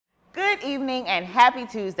Good evening and happy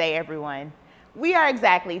Tuesday, everyone. We are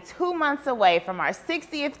exactly 2 months away from our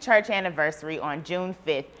 60th church anniversary on June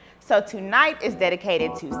 5th, so tonight is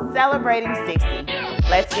dedicated to celebrating 60.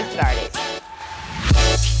 Let's get started.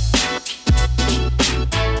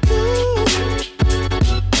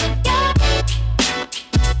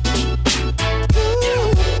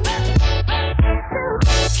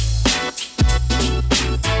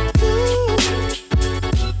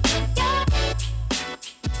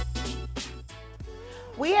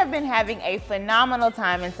 We have been having a phenomenal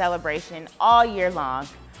time in celebration all year long.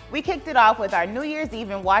 We kicked it off with our New Year's Eve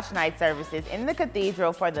and watch night services in the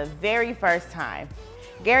cathedral for the very first time.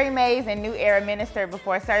 Gary Mays and New Era ministered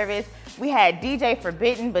before service. We had DJ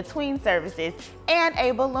Forbidden between services and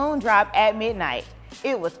a balloon drop at midnight.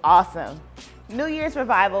 It was awesome. New Year's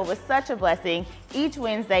Revival was such a blessing each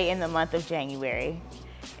Wednesday in the month of January.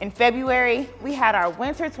 In February, we had our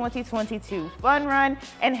Winter 2022 Fun Run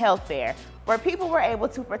and Health Fair, where people were able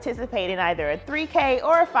to participate in either a 3K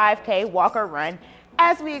or a 5K walk or run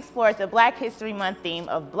as we explored the Black History Month theme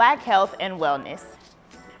of Black health and wellness.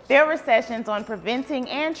 There were sessions on preventing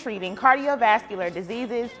and treating cardiovascular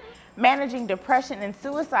diseases, managing depression and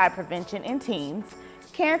suicide prevention in teens,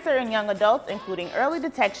 cancer in young adults, including early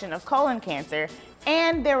detection of colon cancer,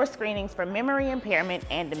 and there were screenings for memory impairment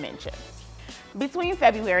and dementia. Between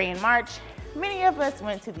February and March, many of us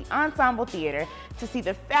went to the Ensemble Theater to see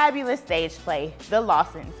the fabulous stage play, The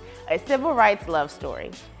Lawsons, a civil rights love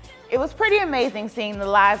story. It was pretty amazing seeing the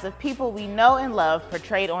lives of people we know and love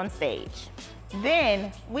portrayed on stage.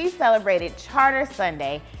 Then, we celebrated Charter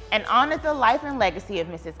Sunday and honored the life and legacy of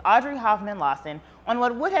Mrs. Audrey Hoffman Lawson on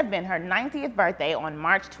what would have been her 90th birthday on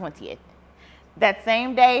March 20th. That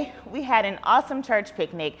same day, we had an awesome church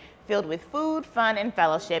picnic filled with food, fun, and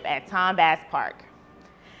fellowship at Tom Bass Park.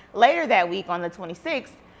 Later that week, on the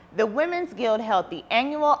 26th, the Women's Guild held the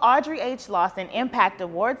annual Audrey H. Lawson Impact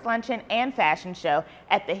Awards Luncheon and Fashion Show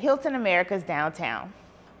at the Hilton Americas downtown.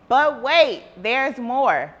 But wait, there's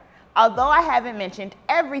more. Although I haven't mentioned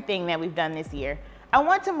everything that we've done this year, I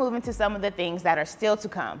want to move into some of the things that are still to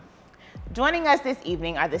come. Joining us this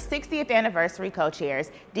evening are the 60th anniversary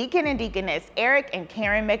co-chairs, Deacon and Deaconess Eric and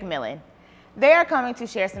Karen McMillan. They are coming to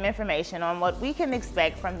share some information on what we can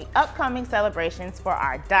expect from the upcoming celebrations for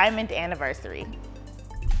our Diamond Anniversary.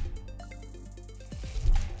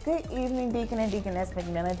 Good evening, Deacon and Deaconess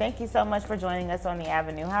McMillan. Thank you so much for joining us on the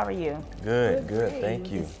Avenue. How are you? Good,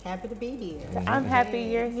 thank you. Just happy to be here. I'm happy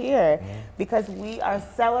you're here because we are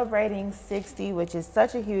celebrating 60, which is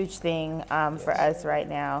such a huge thing for us right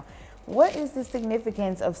now. What is the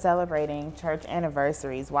significance of celebrating church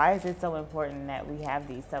anniversaries? Why is it so important that we have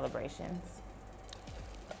these celebrations?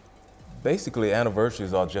 Basically,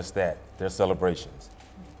 anniversaries are just that. They're celebrations.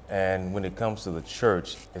 And when it comes to the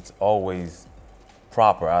church, it's always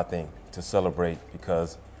proper, I think, to celebrate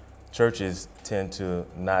because churches tend to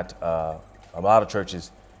not, a lot of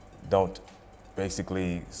churches don't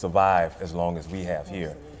basically survive as long as we have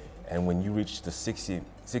here. And when you reach the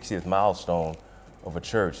 60th milestone of a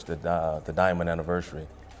church, the Diamond Anniversary,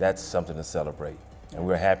 that's something to celebrate. And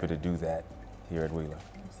we're happy to do that here at Wheeler.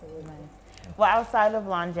 Absolutely. Well, outside of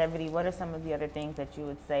longevity, what are some of the other things that you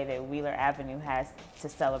would say that Wheeler Avenue has to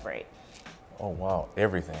celebrate? Oh, wow,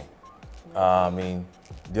 everything. I mean,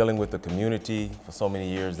 dealing with the community for so many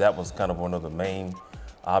years, that was kind of one of the main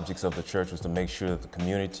objects of the church, was to make sure that the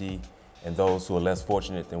community and those who are less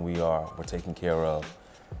fortunate than we are were taken care of.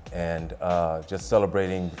 And just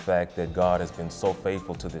celebrating the fact that God has been so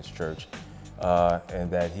faithful to this church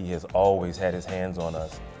and that he has always had his hands on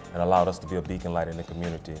us and allowed us to be a beacon light in the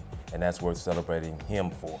community. And that's worth celebrating him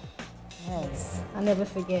for. Yes. I'll never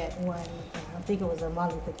forget when, I think it was a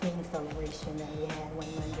Martin Luther King celebration that we had one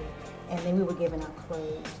Monday. And then we were giving out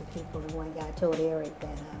clothes to people. And one guy told Eric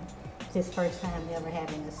that it's his first time ever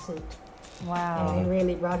having a suit. Wow. And it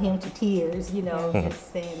really brought him to tears, you know,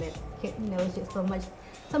 just saying that, you know, it's just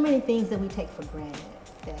so many things that we take for granted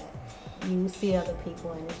that you see other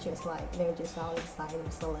people and it's just like, they're just all excited,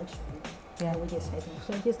 it's so luxury. Yeah. And we just take them.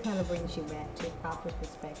 So it just kind of brings you back to a proper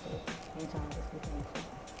perspective and to always be thankful.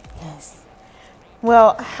 Yes.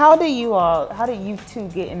 Well, how do you two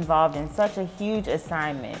get involved in such a huge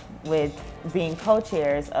assignment with being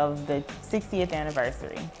co-chairs of the 60th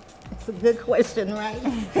anniversary? It's a good question, right?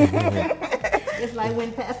 It's like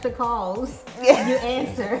when Pastor calls, you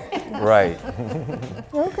answer. Right.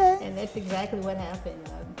 Okay. And that's exactly what happened.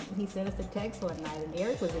 He sent us a text one night, and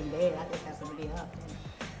Eric was in bed. I just happened to be up.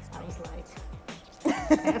 And I was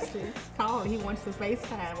like, Pastor, call. He wants to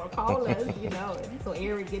FaceTime or call us, you know. And so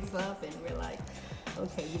Eric gets up, and we're like,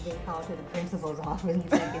 okay, you've been called to the principal's office.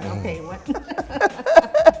 He's thinking, okay, what?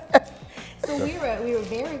 So we we were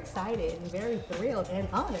very excited and very thrilled and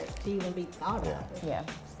honored to even be thought of. Yeah.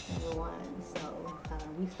 Number one. So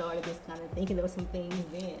we started just kind of thinking there were some things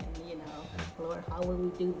then, you know, Lord, how will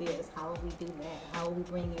we do this? How will we do that? How will we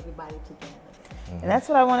bring everybody together? And that's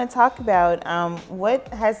what I want to talk about. What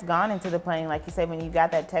has gone into the planning? Like you said, when you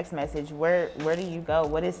got that text message, where do you go?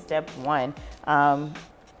 What is step one?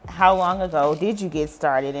 How long ago did you get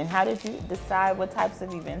started, and how did you decide what types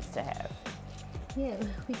of events to have? Yeah,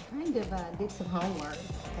 we kind of did some homework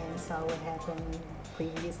and saw what happened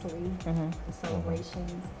previously, the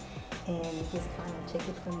celebrations, and just kind of took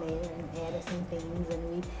it from there and added some things,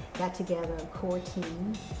 and we got together a core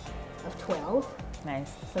team of 12.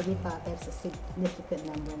 Nice. So we thought that's a significant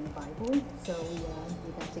number in the Bible. So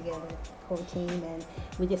we got together a core team, and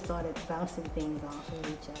we just started bouncing things off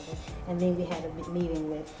of each other. And then we had a meeting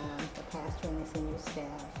with the pastor and the senior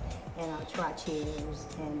staff and our tri-chairs,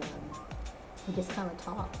 and we just kind of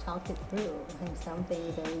talked it through. And some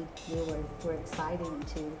things that we were exciting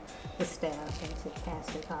to the staff and to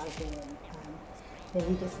Pastor Cosby, and then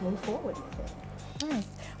we just moved forward with it. Nice.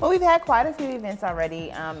 Well, we've had quite a few events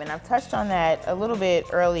already, and I've touched on that a little bit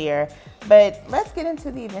earlier, but let's get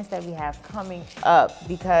into the events that we have coming up,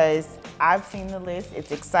 because I've seen the list.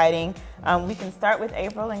 It's exciting. We can start with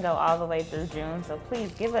April and go all the way through June, so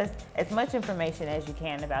please give us as much information as you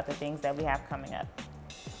can about the things that we have coming up.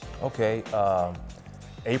 Okay,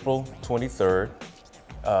 April 23rd.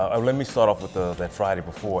 Let me start off with that Friday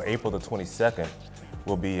before. April the 22nd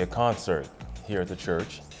will be a concert here at the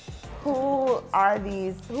church. Who are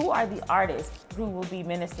the artists who will be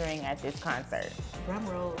ministering at this concert? Drum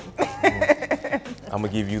roll. I'm gonna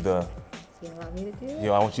give you the. You want me to do it?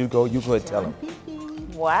 I want you to go. You go ahead, tell them.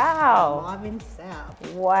 Wow. Marvin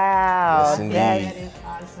South. Wow. Yes, indeed. That is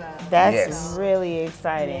awesome. That's Yes. really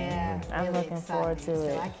exciting. Yeah, I'm really looking forward to exciting.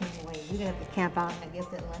 it. So I can't wait. We're gonna have to camp out, I guess,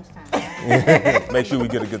 at lunchtime. Make sure we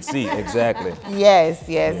get a good seat. Exactly. Yes.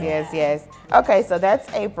 Okay, so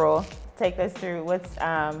that's April. Take us through what's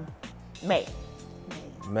May.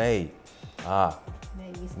 May. May.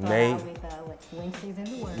 We start May. out with Wednesdays in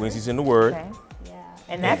the Word. Wednesdays in the Word. Okay. Yeah.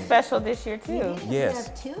 And that's special this year too.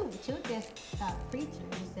 Yes. We have two guest preachers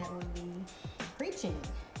that will be preaching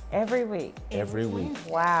Every week. Every week.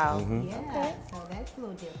 Wednesday. Wow. Yeah, Okay. so that's a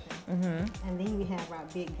little different. And then we have our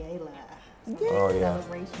big gala. So Oh, yeah.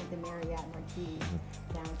 celebration at the Marriott Marquis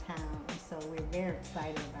downtown. So we're very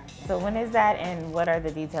excited about that. So when is that, and what are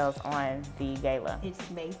the details on the gala? It's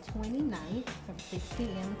May 29th from 6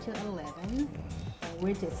 p.m. to 11. And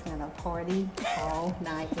we're just going to party all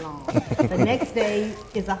night long. The next day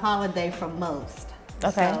is a holiday for most.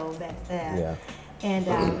 Okay. So that's that. Yeah.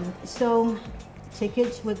 And so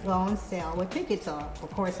tickets would go on sale. Well, tickets are,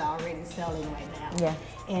 of course, already selling right now. Yeah.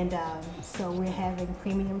 And so we're having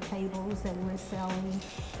premium tables that we're selling.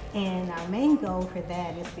 And our main goal for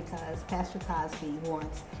that is because Pastor Cosby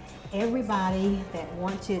wants everybody that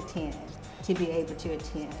wants to attend to be able to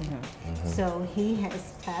attend. So he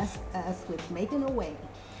has tasked us with making a way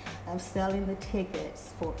of selling the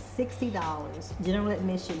tickets for $60, general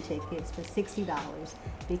admission tickets for $60,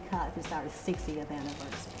 because it's our 60th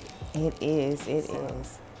anniversary. It is.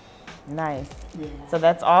 Nice. Yeah. So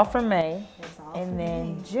that's all for May. That's all And for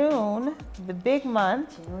then May. June, the big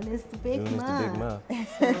month. June is the big June is month. the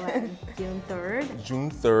big month. So June 3rd. June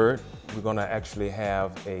 3rd, we're gonna actually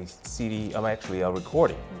have a CD. A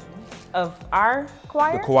recording. Of our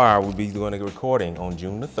choir? The choir will be doing a recording on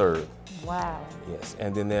June the 3rd. Wow. Yes,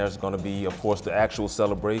 and then there's going to be, of course, the actual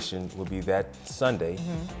celebration will be that Sunday.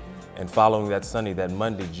 And following that Sunday, that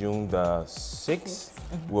Monday, June the 6th,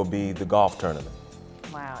 will be the golf tournament.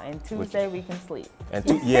 Wow. And Tuesday we can sleep. And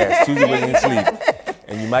yes, Tuesday we can sleep.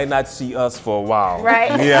 And you might not see us for a while.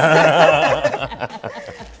 Right. Yeah.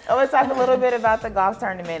 I want to talk a little bit about the golf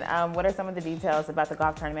tournament. What are some of the details about the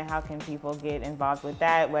golf tournament? How can people get involved with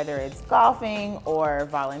that, whether it's golfing or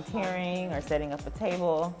volunteering or setting up a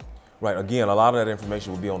table? Right, again, a lot of that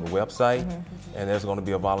information will be on the website, and there's going to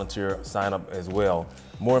be a volunteer sign up as well.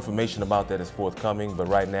 More information about that is forthcoming, but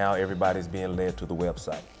right now everybody's being led to the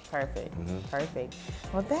website. Perfect. Perfect.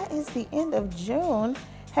 Well, that is the end of June.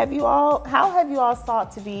 How have you all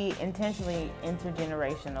sought to be intentionally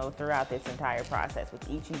intergenerational throughout this entire process with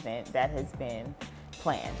each event that has been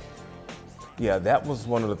planned? Yeah, that was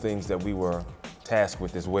one of the things that we were tasked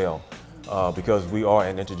with as well, because we are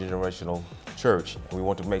an intergenerational church, and we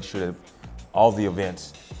want to make sure that all the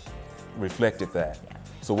events reflected that. Yeah.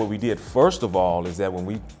 So what we did first of all is that when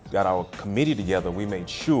we got our committee together, we made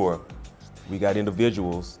sure we got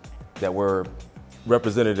individuals that were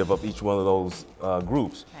representative of each one of those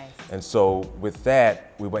groups. Nice. And so with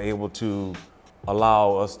that, we were able to it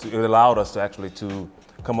allowed us to actually to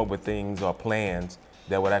come up with things or plans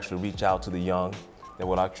that would actually reach out to the young, that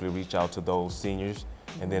would actually reach out to those seniors,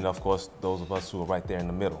 and then of course those of us who are right there in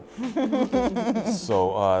the middle.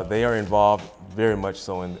 So they are involved very much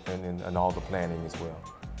so in all the planning as well.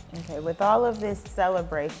 Okay, with all of this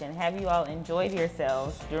celebration, have you all enjoyed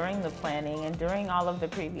yourselves during the planning and during all of the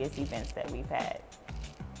previous events that we've had?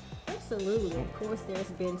 Absolutely. Of course,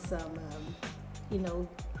 there's been some, you know,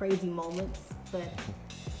 crazy moments, but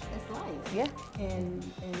that's life. Yeah. And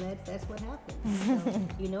that's what happens. So,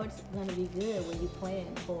 you know, it's going to be good when you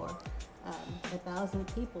plan for 1,000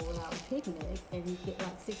 people without a picnic, and you get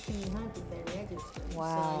like 1,600 that register.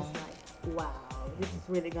 Wow. So it's like, wow, this is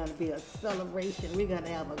really going to be a celebration. We're going to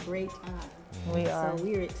have a great time. We are. So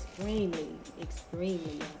we're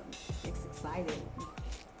extremely excited.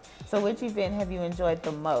 So which event have you enjoyed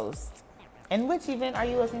the most? And which event are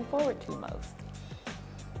you looking forward to most?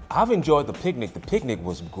 I've enjoyed the picnic. The picnic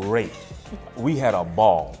was great. We had a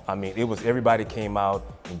ball. I mean, it was, everybody came out,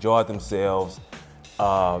 enjoyed themselves.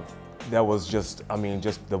 That was just, I mean,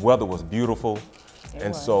 just the weather was beautiful.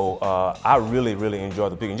 And so I really, really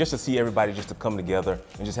enjoyed the picnic. Just to see everybody just to come together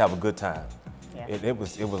and just have a good time. Yeah. It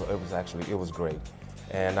was great.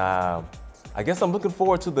 And I guess I'm looking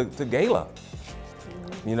forward to the gala.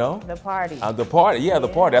 You know? The party. The party, yeah, the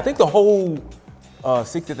party. I think the whole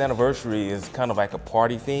 60th anniversary is kind of like a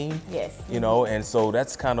party theme. Yes. You know, and so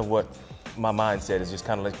that's kind of what my mindset is, just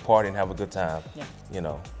kind of like party and have a good time. Yeah. You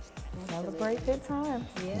know. Celebrate good times.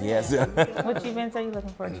 Yeah. Yes. Which events are you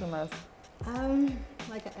looking forward to most?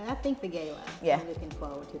 Like I think the gala. Yeah. I'm looking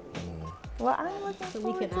forward to the gala. Well, I'm looking So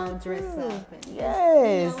forward we can all to it dress too. up and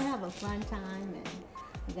Yes. you know, have a fun time, and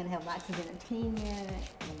we're gonna have lots of entertainment, and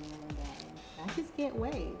I just can't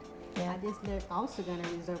wait. Yeah. They're also gonna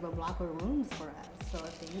reserve a block of rooms for us. So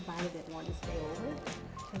if anybody that wants to stay over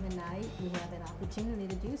for the night, we have an opportunity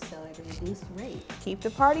to do so at a reduced rate. Keep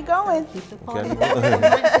the party going. Keep the party going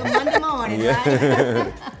till Monday morning,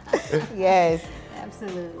 right? Yes.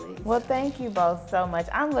 Absolutely. Well, thank you both so much.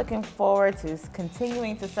 I'm looking forward to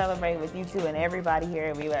continuing to celebrate with you two and everybody here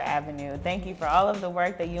at Wheeler Avenue. Thank you for all of the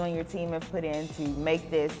work that you and your team have put in to make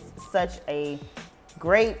this such a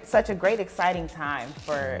great, exciting time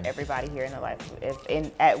for everybody here in the life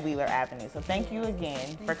at Wheeler Avenue. So thank you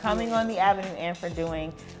again for coming on the Avenue and for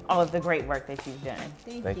doing all of the great work that you've done.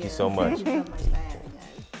 Thank you so much. Thank you so much for having us.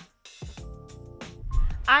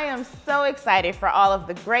 I am so excited for all of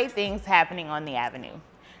the great things happening on the Avenue.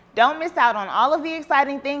 Don't miss out on all of the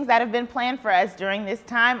exciting things that have been planned for us during this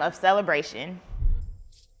time of celebration.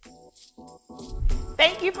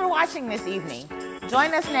 Thank you for watching this evening.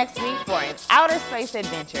 Join us next week for an outer space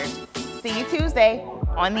adventure. See you Tuesday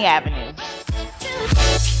on the Avenue.